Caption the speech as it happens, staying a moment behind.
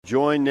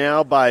joined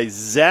now by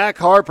Zach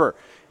Harper.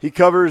 He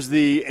covers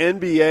the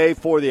NBA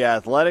for The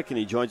Athletic, and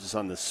he joins us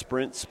on the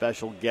Sprint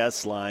special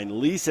guest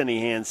line. Lease any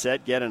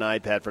handset, get an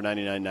iPad for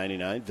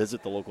 $99.99.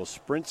 Visit the local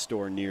Sprint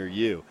store near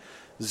you.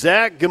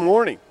 Zach, good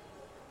morning.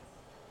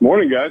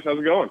 Morning, guys. How's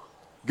it going?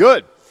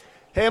 Good.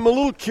 Hey, I'm a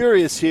little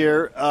curious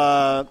here.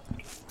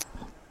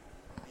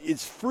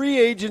 Is free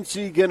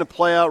agency going to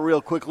play out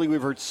real quickly?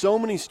 We've heard so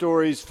many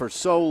stories for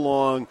so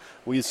long.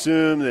 We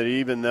assume that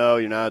even though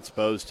you're not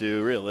supposed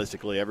to,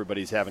 realistically,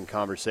 everybody's having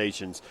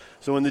conversations.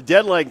 So when the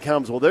deadline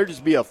comes, will there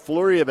just be a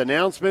flurry of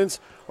announcements,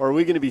 or are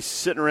we going to be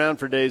sitting around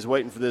for days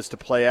waiting for this to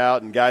play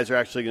out, and guys are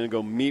actually going to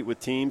go meet with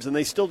teams, and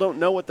they still don't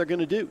know what they're going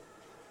to do?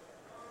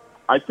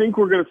 I think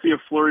we're going to see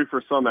a flurry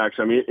for some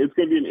action. I mean, it's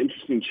going to be an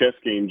interesting chess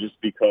game just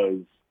because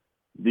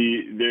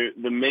the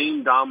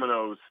main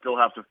dominoes still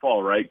have to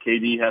fall, right?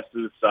 KD has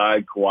to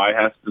decide, Kawhi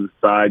has to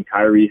decide,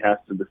 Kyrie has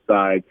to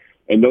decide,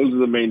 and those are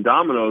the main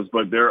dominoes.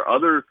 But there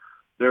are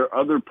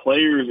other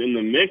players in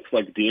the mix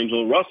like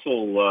D'Angelo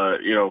Russell,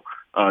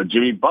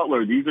 Jimmy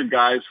Butler. These are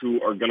guys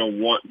who are going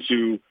to want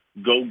to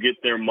go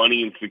get their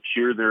money and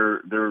secure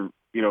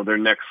their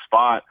next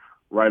spot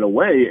right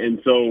away.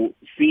 And so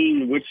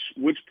seeing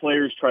which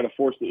players try to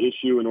force the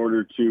issue in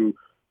order to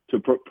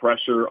put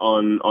pressure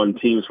on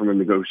teams from a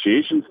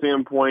negotiation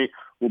standpoint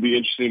will be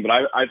interesting. But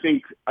I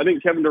think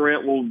Kevin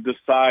Durant will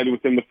decide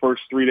within the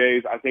first 3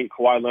 days. I think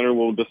Kawhi Leonard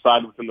will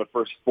decide within the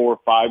first 4 or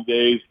 5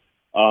 days.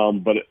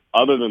 But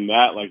other than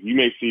that, like you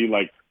may see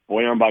like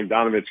Bojan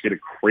Bogdanović get a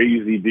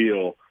crazy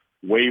deal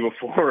way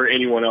before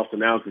anyone else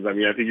announces. I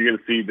mean, I think you're going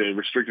to see the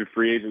restricted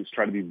free agents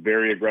try to be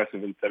very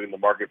aggressive in setting the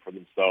market for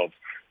themselves.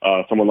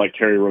 Someone like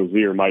Terry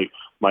Rozier might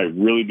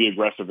really be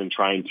aggressive in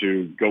trying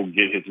to go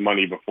get his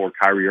money before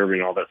Kyrie Irving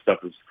and all that stuff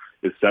is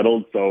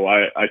settled. So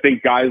I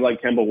think guys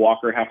like Kemba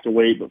Walker have to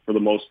wait, but for the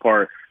most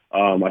part,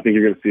 I think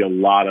you're going to see a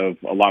lot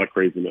of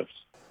craziness.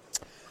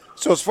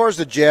 So as far as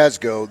the Jazz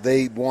go,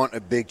 they want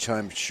a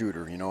big-time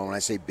shooter. You know, when I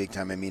say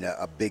big-time, I mean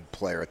a big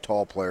player, a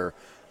tall player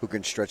who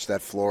can stretch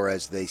that floor,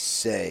 as they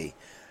say.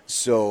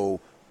 So,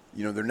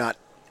 you know, they're not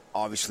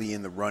obviously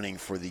in the running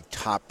for the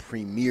top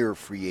premier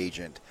free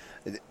agent.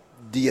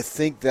 Do you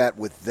think that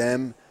with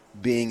them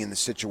being in the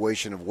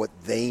situation of what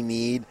they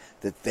need,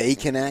 that they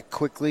can act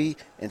quickly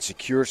and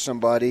secure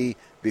somebody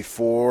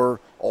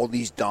before all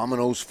these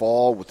dominoes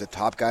fall with the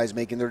top guys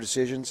making their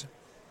decisions?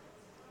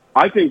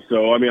 I think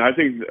so. I mean, I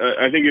think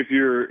if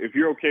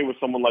you're okay with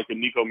someone like a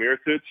Nico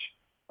Mirotic,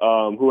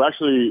 who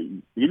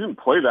actually he didn't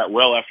play that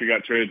well after he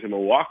got traded to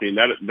Milwaukee, and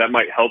that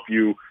might help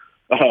you.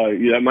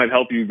 That might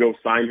help you go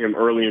sign him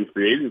early in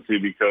free agency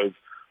because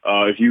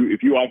if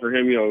you offer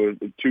him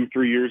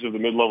 2-3 years of the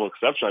mid-level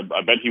exception,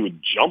 I bet he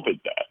would jump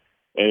at that.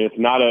 And it's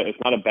not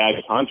a bad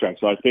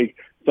contract. So I think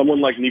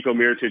someone like Nico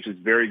Mirotic is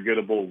very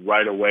gettable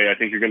right away. I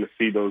think you're going to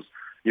see those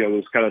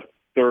kind of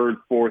third,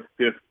 fourth,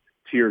 fifth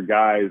tier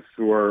guys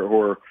who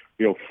are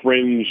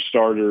fringe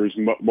starters,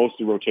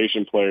 mostly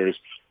rotation players.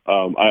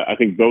 I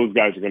think those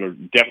guys are going to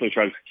definitely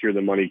try to secure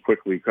the money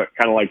quickly, kind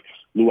of like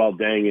Luol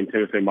Deng and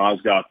Timothy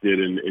Mozgov did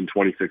in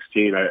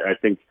 2016. I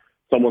think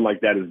someone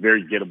like that is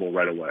very gettable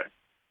right away.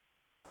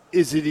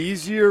 Is it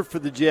easier for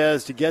the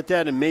Jazz to get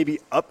that and maybe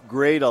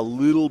upgrade a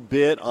little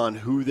bit on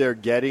who they're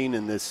getting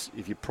in this,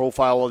 if you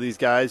profile all these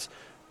guys,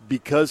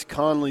 because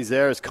Conley's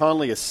there? Is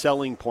Conley a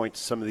selling point to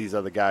some of these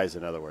other guys,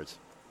 in other words?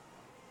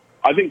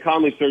 I think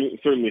Conley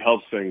certainly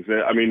helps things.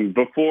 I mean,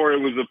 before it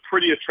was a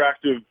pretty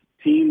attractive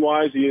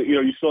team-wise.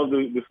 You still have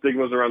the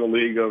stigmas around the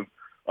league of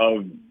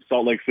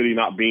Salt Lake City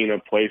not being a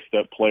place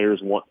that players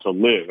want to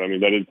live. I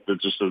mean,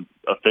 that's just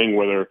a thing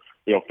whether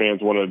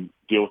fans want to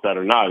deal with that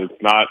or not.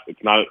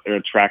 It's not an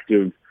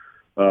attractive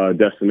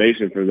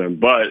destination for them.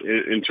 But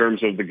in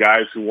terms of the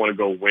guys who want to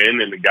go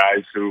win and the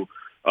guys who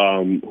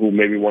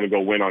maybe want to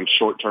go win on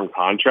short-term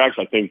contracts,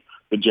 I think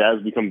the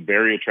Jazz become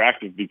very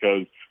attractive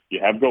because you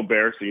have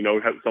Gobert, so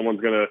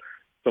someone's gonna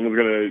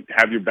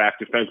have your back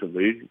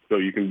defensively, so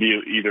you can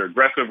be either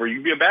aggressive or you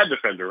can be a bad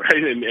defender,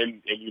 right?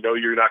 And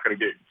you're not going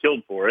to get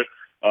killed for it.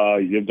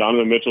 You have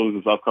Donovan Mitchell,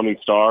 who's this upcoming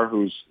star,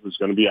 who's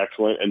going to be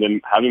excellent, and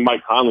then having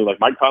Mike Conley. Like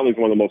Mike Conley is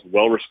one of the most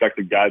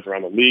well-respected guys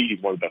around the league.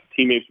 He's one of the best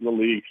teammates in the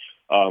league.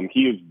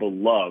 He is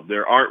beloved.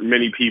 There aren't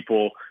many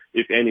people,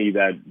 if any,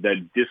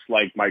 that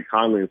dislike Mike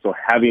Conley, and so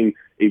having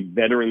a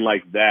veteran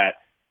like that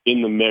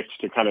in the mix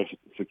to kind of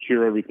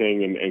secure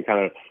everything and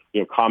kind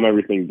of calm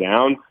everything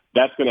down,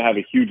 that's going to have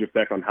a huge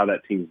effect on how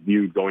that team's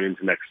viewed going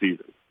into next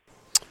season.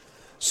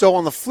 So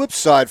on the flip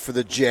side for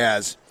the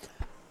Jazz,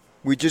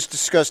 we just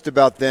discussed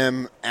about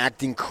them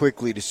acting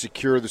quickly to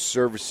secure the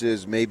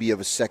services maybe of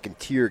a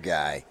second-tier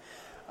guy,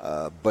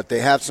 but they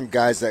have some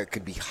guys that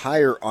could be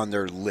higher on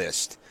their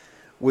list.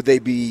 Would they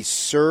be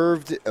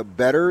served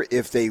better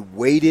if they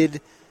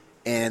waited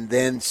and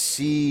then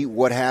see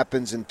what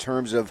happens in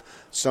terms of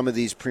some of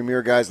these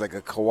premier guys like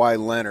a Kawhi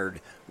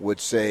Leonard would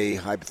say,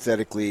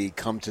 hypothetically,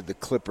 come to the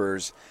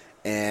Clippers,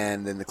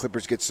 and then the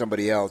Clippers get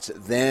somebody else.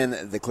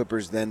 Then the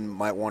Clippers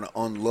might want to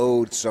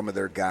unload some of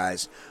their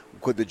guys.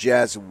 Could the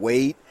Jazz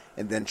wait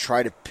and then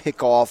try to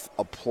pick off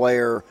a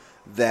player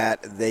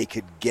that they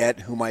could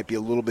get who might be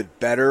a little bit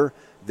better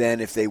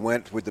than if they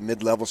went with the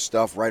mid-level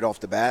stuff right off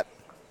the bat?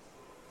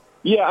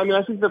 Yeah, I mean,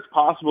 I think that's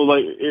possible.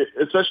 Like,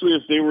 especially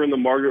if they were in the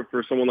market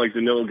for someone like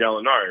Danilo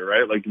Gallinari,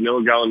 right? Like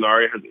Danilo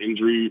Gallinari has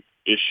injury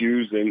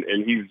issues,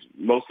 and he's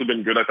mostly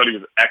been good. I thought he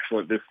was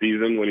excellent this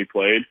season when he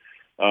played.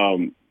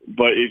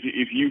 But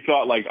if you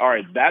thought like, all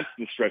right, that's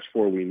the stretch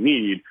four we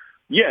need,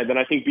 yeah, then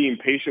I think being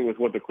patient with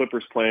what the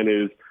Clippers' plan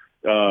is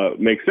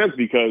makes sense,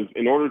 because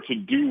in order to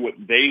do what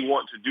they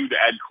want to do to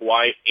add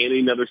Kawhi and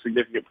another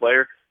significant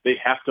player, they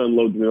have to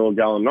unload Danilo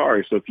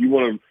Gallinari. So if you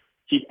want to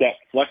keep that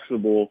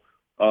flexible,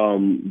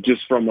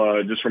 just from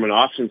an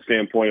option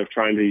standpoint of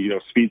trying to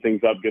speed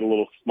things up, get a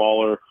little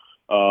smaller,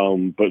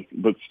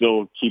 but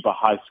still keep a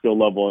high skill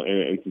level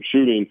and some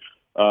shooting,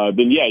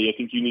 then yeah, I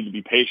think you need to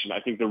be patient. I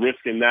think the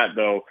risk in that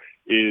though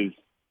is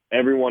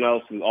everyone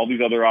else and all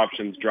these other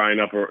options drying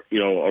up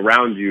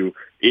around you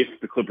if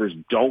the Clippers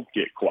don't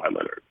get Kawhi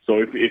Leonard.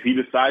 So if he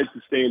decides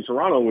to stay in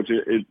Toronto, which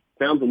it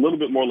sounds a little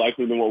bit more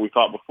likely than what we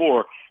thought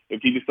before,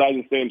 if he decides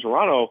to stay in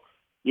Toronto,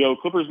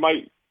 Clippers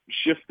might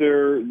shift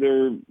their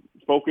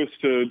focus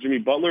to Jimmy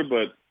Butler,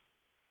 but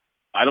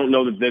I don't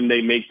know that then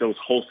they make those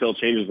wholesale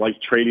changes like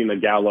trading the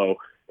Gallo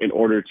in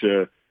order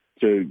to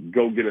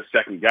go get a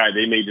second guy.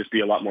 They may just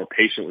be a lot more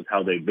patient with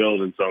how they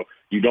build. And so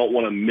you don't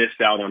want to miss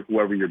out on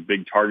whoever your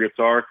big targets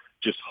are,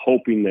 just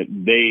hoping that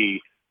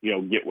they,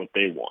 get what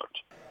they want.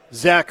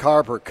 Zach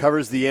Harper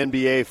covers the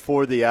NBA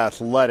for The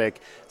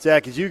Athletic.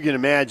 Zach, as you can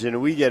imagine,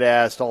 we get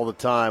asked all the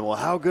time, well,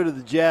 how good are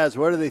the Jazz?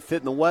 Where do they fit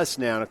in the West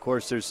now? And, of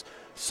course, there's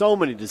so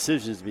many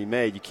decisions to be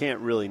made. You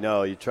can't really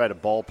know. You try to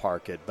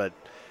ballpark it. But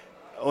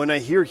when I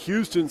hear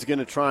Houston's going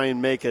to try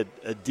and make a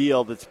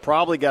deal that's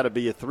probably got to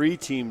be a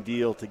 3-team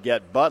deal to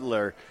get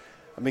Butler,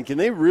 I mean, can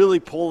they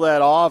really pull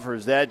that off, or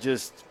is that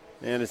just,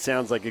 it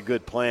sounds like a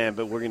good plan,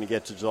 but we're going to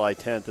get to July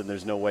 10th and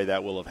there's no way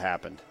that will have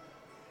happened?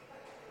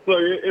 So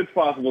it's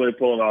possible they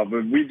pull it off,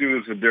 but we do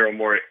this with Daryl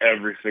Morey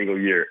every single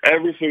year.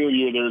 Every single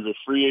year there's a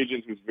free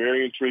agent who's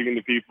very intriguing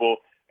to people,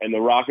 and the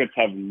Rockets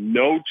have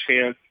no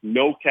chance,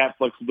 no cap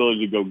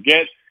flexibility to go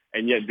get,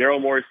 and yet Daryl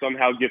Morey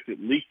somehow gets it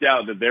leaked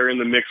out that they're in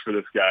the mix for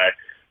this guy.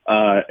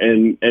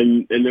 And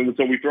then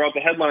so we throw out the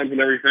headlines and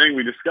everything,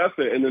 we discuss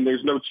it, and then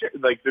there's no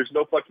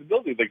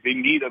flexibility. Like they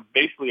need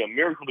basically a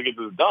miracle to get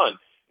this done.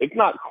 It's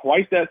not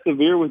quite that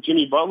severe with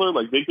Jimmy Butler.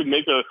 Like they could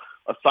make a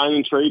sign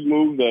and trade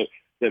move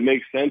that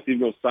makes sense, even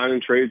though sign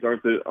and trades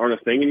aren't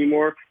a thing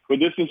anymore. But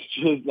this is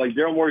just like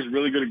Daryl Morey's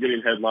really good at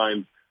getting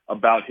headlines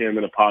about him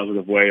in a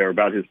positive way, or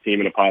about his team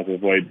in a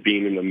positive way,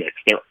 being in the mix.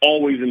 They're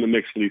always in the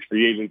mix for these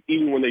free agents,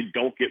 even when they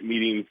don't get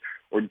meetings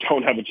or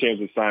don't have a chance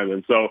to sign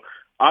them. So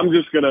I'm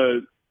not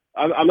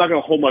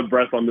going to hold my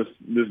breath on this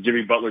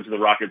Jimmy Butler to the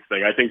Rockets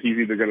thing. I think he's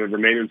either going to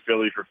remain in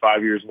Philly for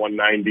 5 years,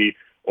 190,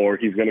 or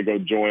he's going to go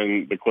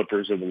join the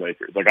Clippers or the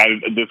Lakers. Like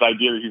this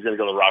idea that he's going to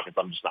go to the Rockets,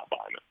 I'm just not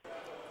buying it.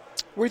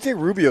 Where do you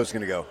think Rubio's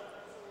going to go?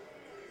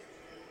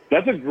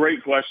 That's a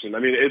great question. I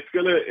mean,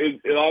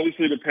 it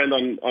obviously depend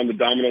on the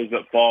dominoes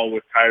that fall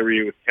with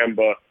Kyrie, with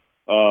Kemba,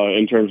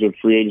 in terms of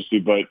free agency.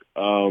 But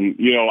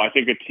I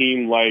think a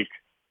team like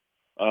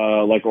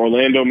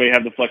Orlando may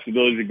have the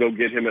flexibility to go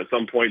get him at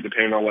some point,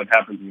 depending on what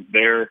happens with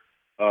their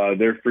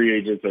free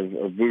agents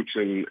of Vooch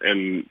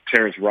and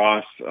Terrence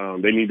Ross.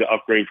 They need to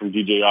upgrade from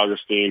DJ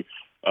Augustine.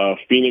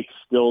 Phoenix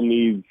still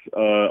needs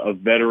a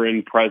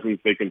veteran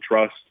presence they can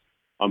trust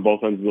on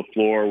both ends of the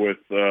floor with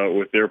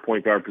their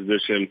point guard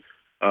position.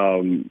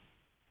 But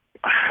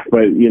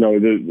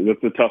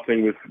that's the tough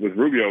thing with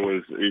Rubio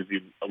is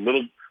he's a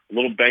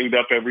little banged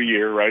up every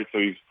year, right? So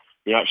you're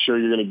not sure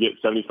you're going to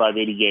get 75,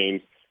 80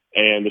 games.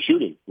 And the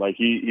shooting, like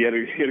he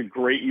had a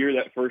great year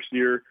that first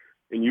year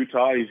in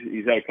Utah.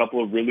 He's had a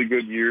couple of really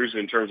good years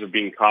in terms of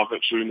being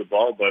confident shooting the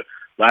ball, but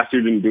last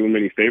year didn't do him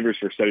any favors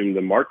for setting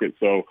the market.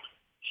 So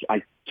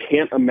I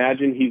can't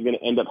imagine he's going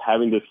to end up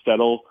having to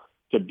settle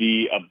to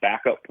be a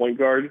backup point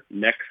guard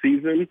next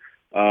season.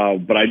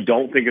 But I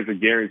don't think it's a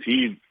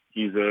guarantee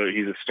he's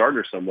a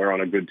starter somewhere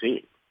on a good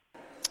team.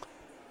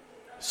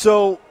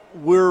 So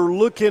we're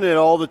looking at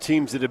all the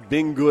teams that have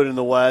been good in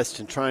the West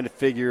and trying to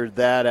figure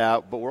that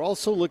out, but we're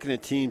also looking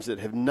at teams that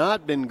have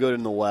not been good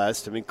in the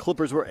West. I mean,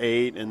 Clippers were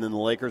 8, and then the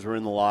Lakers were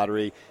in the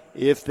lottery.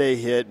 If they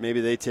hit,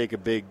 maybe they take a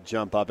big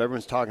jump up.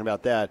 Everyone's talking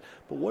about that.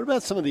 But what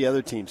about some of the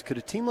other teams? Could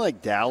a team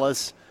like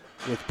Dallas,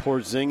 with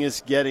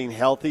Porzingis getting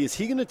healthy, is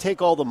he going to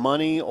take all the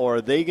money, or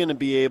are they going to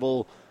be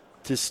able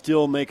to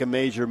still make a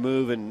major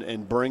move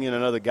and bring in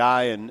another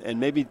guy and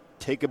maybe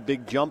take a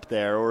big jump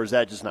there, or is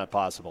that just not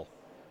possible?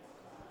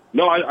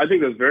 No, I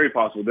think that's very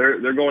possible.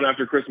 They're going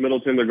after Chris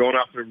Middleton. They're going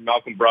after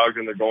Malcolm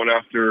Brogdon. They're going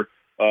after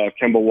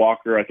Kemba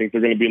Walker. I think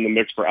they're going to be in the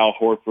mix for Al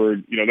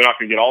Horford. They're not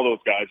going to get all those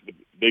guys, but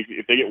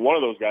if they get one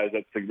of those guys,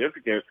 that's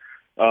significant.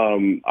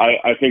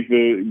 I think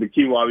the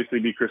key will obviously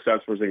be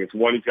Kristaps Porzingis.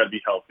 One, he's got to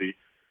be healthy,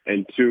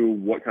 and two,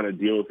 what kind of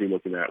deal is he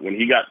looking at? When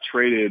he got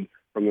traded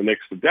from the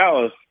Knicks to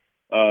Dallas,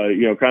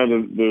 kind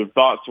of the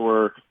thoughts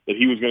were that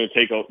he was going to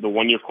take the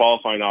 1-year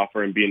qualifying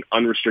offer and be an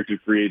unrestricted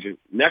free agent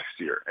next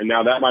year. And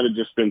now that might have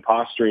just been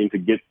posturing to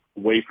get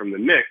away from the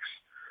Knicks.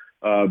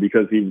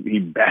 because he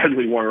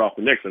badly wanted off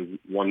the Knicks, as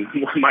one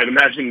might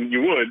imagine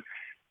you would.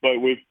 But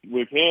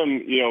with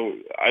him,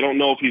 I don't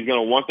know if he's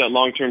going to want that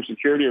long-term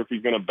security or if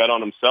he's going to bet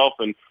on himself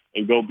and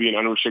go be an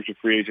unrestricted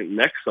free agent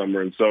next summer.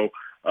 And so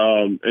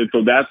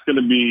that's going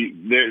to be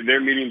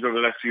their meetings over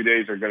the next few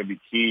days are going to be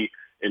key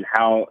in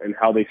how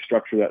they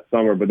structure that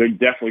summer. But they're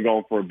definitely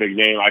going for a big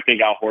name. I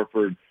think Al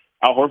Horford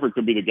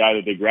could be the guy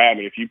that they grab.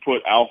 And if you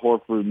put Al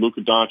Horford,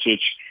 Luka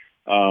Doncic,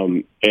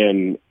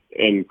 and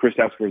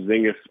Kristaps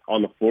Porzingis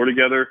on the floor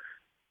together,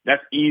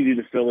 that's easy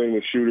to fill in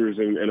with shooters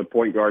and a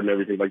point guard and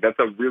everything. Like, that's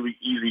a really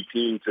easy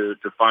team to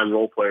find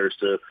role players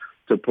to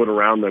put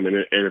around them. And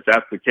if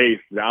that's the case,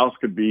 Dallas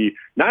could be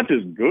not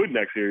just good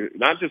next year,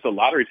 not just a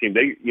lottery team.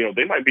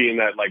 They might be in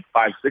that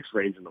 5-6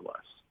 range in the West.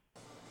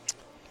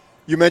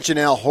 You mentioned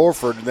Al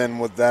Horford, then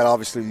what that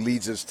obviously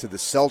leads us to the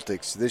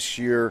Celtics.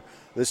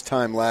 This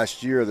time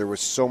last year, there was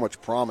so much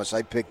promise.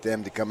 I picked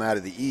them to come out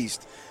of the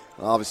East.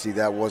 Obviously,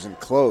 that wasn't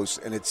close,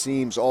 and it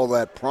seems all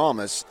that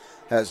promise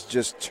has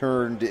just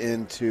turned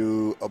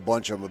into a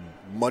bunch of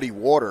muddy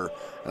water,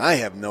 and I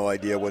have no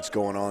idea what's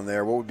going on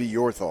there. What would be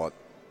your thought?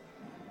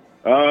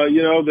 They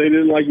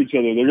didn't like each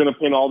other. They're going to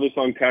pin all this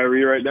on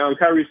Kyrie right now, and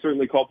Kyrie's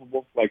certainly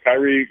culpable.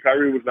 Kyrie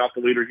was not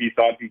the leader he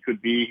thought he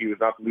could be. He was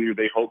not the leader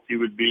they hoped he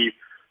would be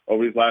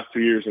over these last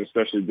 2 years, and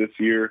especially this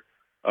year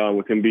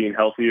with him being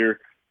healthier.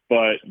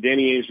 But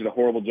Danny Ainge did a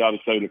horrible job of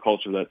setting the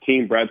culture of that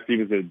team. Brad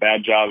Stevens did a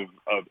bad job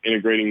of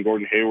integrating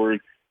Gordon Hayward,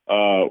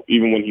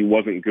 even when he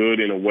wasn't good,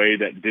 in a way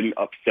that didn't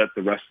upset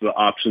the rest of the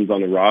options on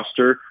the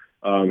roster.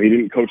 He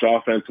didn't coach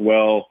offense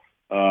well.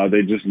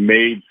 They just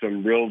made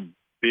some real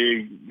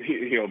big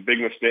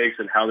mistakes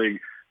in how they,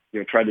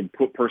 tried to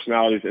put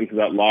personalities into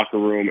that locker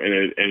room,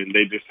 and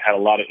they just had a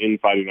lot of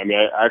infighting. I mean,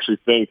 I actually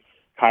think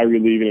Kyrie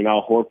leaving and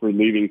Al Horford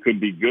leaving could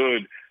be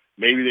good.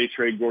 Maybe they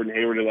trade Gordon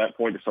Hayward at that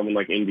point to someone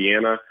like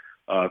Indiana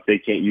if they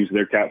can't use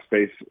their cap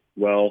space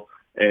well,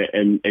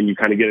 and you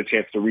kind of get a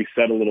chance to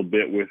reset a little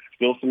bit with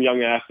still some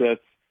young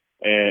assets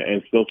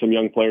and still some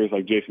young players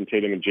like Jason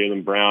Tatum and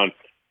Jaylen Brown.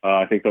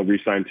 I think they'll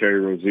re-sign Terry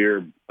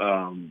Rozier,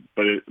 but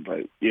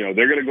they're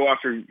going to go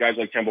after guys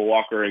like Kemba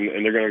Walker, and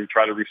they're going to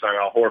try to re-sign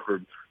Al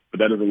Horford, but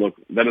that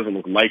doesn't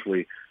look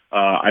likely.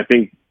 I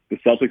think the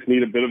Celtics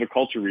need a bit of a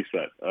culture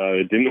reset.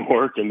 It didn't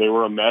work, and they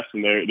were a mess,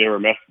 and they were a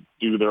mess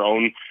due to their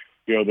own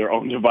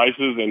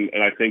devices,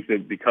 and I think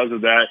that because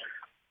of that,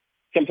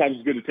 sometimes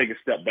it's good to take a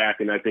step back,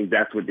 and I think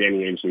that's what Danny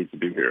Ainge needs to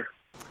do here.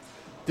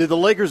 Did the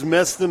Lakers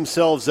mess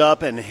themselves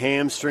up and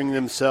hamstring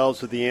themselves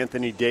with the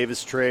Anthony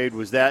Davis trade?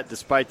 Was that,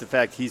 despite the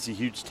fact he's a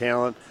huge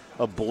talent,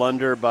 a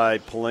blunder by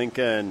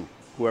Pelinka and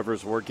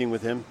whoever's working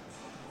with him?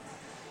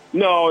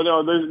 No,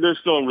 they're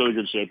still in really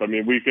good shape. I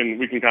mean, we can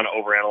kind of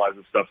overanalyze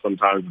this stuff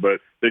sometimes,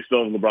 but they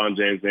still have LeBron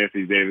James and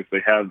Anthony Davis.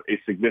 They have a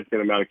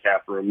significant amount of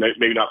cap room.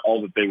 Maybe not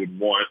all that they would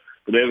want,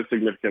 but they have a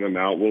significant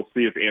amount. We'll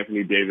see if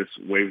Anthony Davis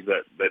waves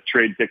that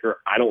trade kicker.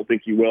 I don't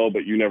think he will,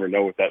 but you never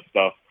know with that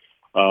stuff.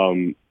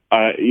 They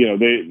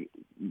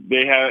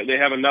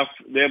have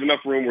enough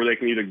room where they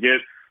can either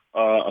get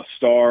a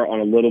star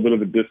on a little bit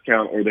of a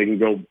discount, or they can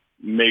go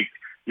make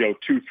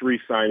 2-3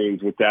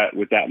 signings with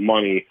that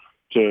money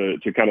to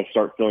kind of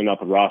start filling out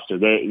the roster.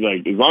 As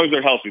long as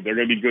they're healthy, they're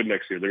going to be good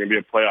next year. They're going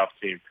to be a playoff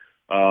team.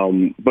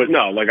 But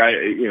no,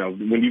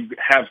 when you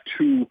have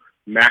two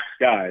max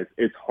guys,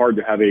 it's hard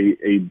to have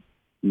a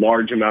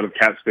large amount of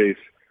cap space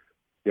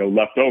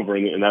left over,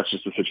 and that's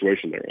just the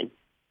situation they're in.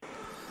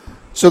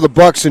 So the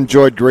Bucks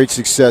enjoyed great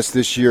success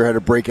this year, had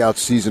a breakout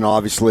season,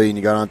 obviously, and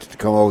you got on to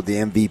Tacoma with the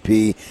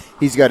MVP.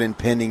 He's got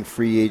impending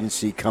free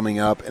agency coming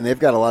up, and they've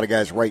got a lot of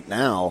guys right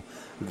now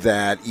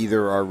that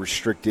either are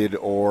restricted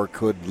or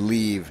could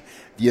leave.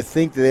 Do you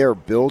think they are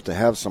built to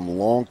have some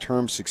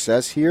long-term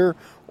success here,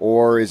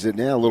 or is it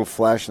now a little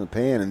flash in the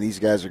pan and these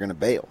guys are going to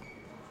bail?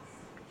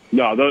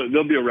 No,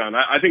 they'll be around.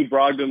 I think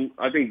Brogdon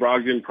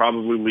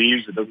probably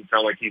leaves. It doesn't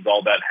sound like he's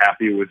all that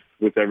happy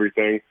with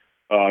everything.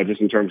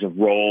 Just in terms of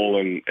role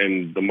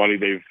and the money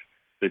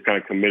they've kind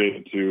of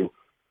committed to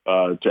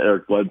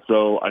Eric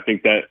Bledsoe. I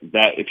think that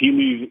if he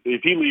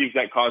leaves,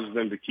 that causes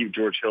them to keep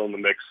George Hill in the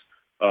mix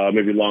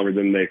maybe longer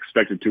than they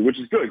expected to, which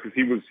is good because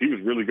he was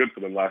really good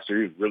for them last year.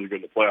 He was really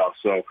good in the playoffs.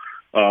 So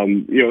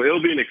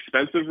it'll be an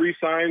expensive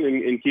re-sign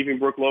in keeping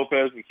Brook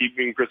Lopez and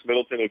keeping Chris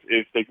Middleton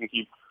if they can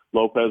keep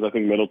Lopez. I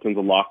think Middleton's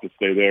a lock to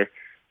stay there.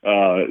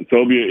 So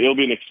it'll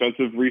be an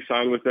expensive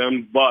re-sign with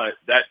them, but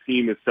that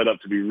team is set up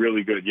to be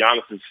really good.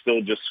 Giannis is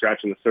still just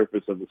scratching the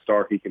surface of the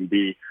star he can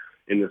be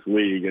in this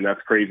league, and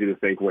that's crazy to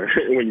think when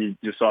you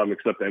just saw him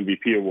accept the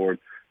MVP award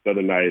the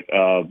other night.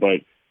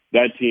 But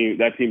that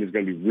team is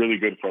going to be really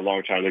good for a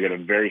long time. They got a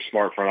very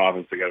smart front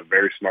office. They got a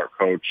very smart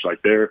coach.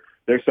 Like they're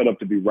set up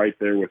to be right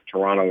there with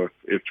Toronto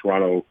if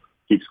Toronto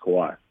keeps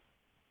Kawhi.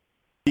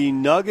 The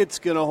Nuggets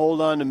going to hold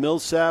on to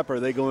Millsap, or are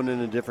they going in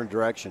a different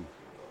direction?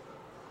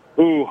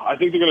 Ooh, I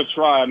think they're going to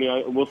try. I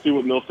mean, we'll see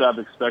what Millsap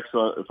expects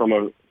from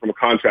a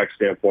contract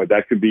standpoint.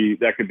 That could be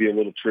a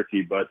little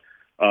tricky, but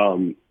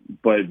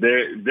they're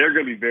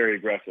going to be very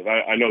aggressive.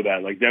 I know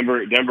that. Like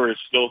Denver is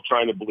still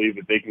trying to believe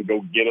that they can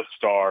go get a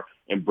star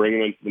and bring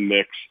him into the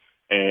mix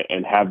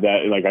and have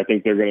that. Like, I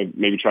think they're going to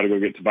maybe try to go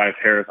get Tobias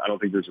Harris. I don't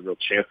think there's a real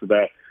chance of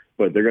that,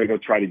 but they're going to go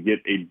try to get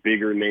a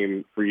bigger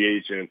name free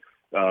agent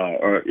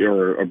or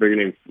a bigger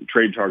name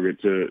trade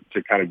target to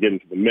kind of get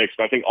into the mix.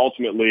 But I think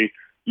ultimately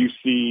you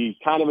see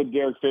kind of a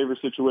Derek Favors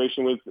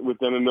situation with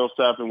them and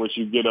Millsap, in which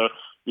you get a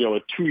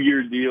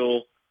 2-year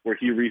deal where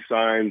he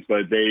re-signs,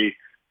 but they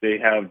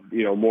have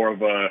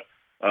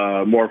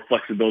more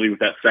flexibility with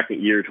that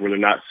second year to where they're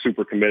not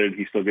super committed.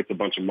 He still gets a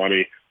bunch of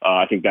money.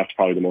 I think that's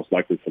probably the most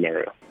likely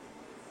scenario.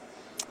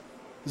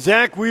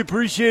 Zach, we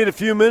appreciate a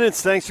few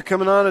minutes. Thanks for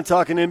coming on and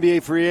talking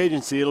NBA free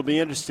agency. It'll be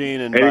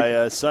interesting, and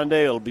by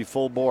Sunday it'll be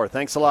full bore.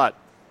 Thanks a lot.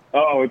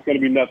 Oh, it's going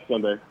to be nuts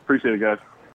Sunday. Appreciate it, guys.